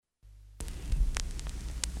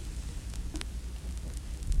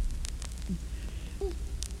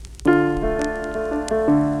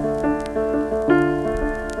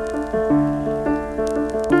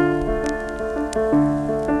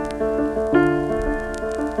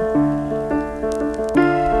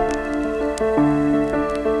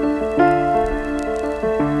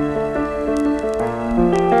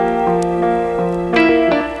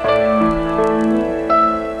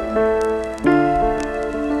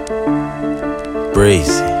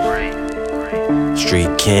Breezy,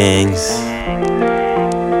 Street Kings,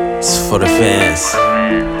 it's for the fans.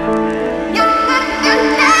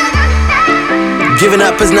 Giving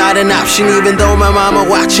up is not an option, even though my mama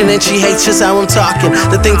watching and she hates just how I'm talking.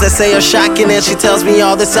 The things I say are shocking, and she tells me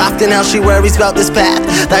all this often how she worries about this path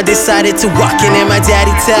that I decided to walk in. And my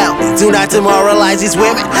daddy tell me, do not demoralize these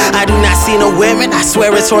women. I do not see no women, I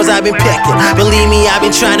swear it's whores I've been picking. Believe me, I've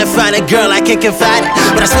been trying to find a girl I can confide in,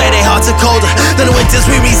 but I swear they hearts are colder than the winters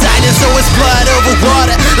we reside in. So it's blood over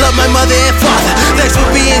water, love my mother and father. Thanks for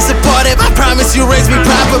being supportive, I promise you raise me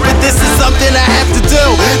proper. But this is something I have to do,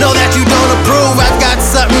 know that you don't approve. I've got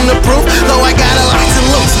something to prove, though I got a lot to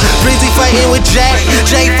lose. Breezy fighting with Jay,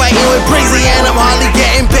 Jay fighting with Breezy, and I'm hardly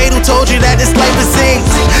getting paid. Who told you that this life is easy?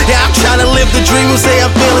 Yeah, I'm trying to live the dream. Who say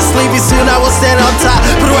I'm feeling sleepy? Soon I will stand on top,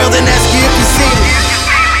 put the world and ask you if you see me.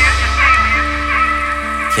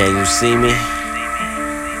 Can you see me?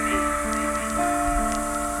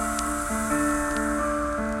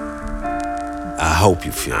 I hope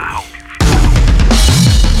you feel me.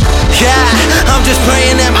 Yeah, I'm just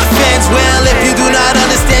praying that my fans will. If you do not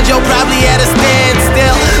understand, you're probably at a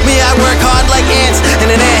standstill. Me, I work hard like ants in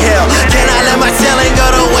an anthill. Can I let my talent go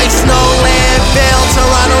to waste? No landfill.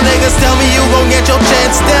 Toronto niggas tell me you gon' get your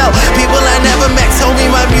chance still. People I never met told me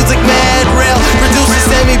my music mad real. Producers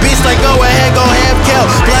send me beats like go ahead, go ham, kill.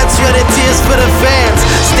 Blood, sweat, and tears for the fans.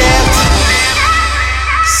 Stamped,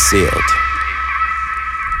 sealed.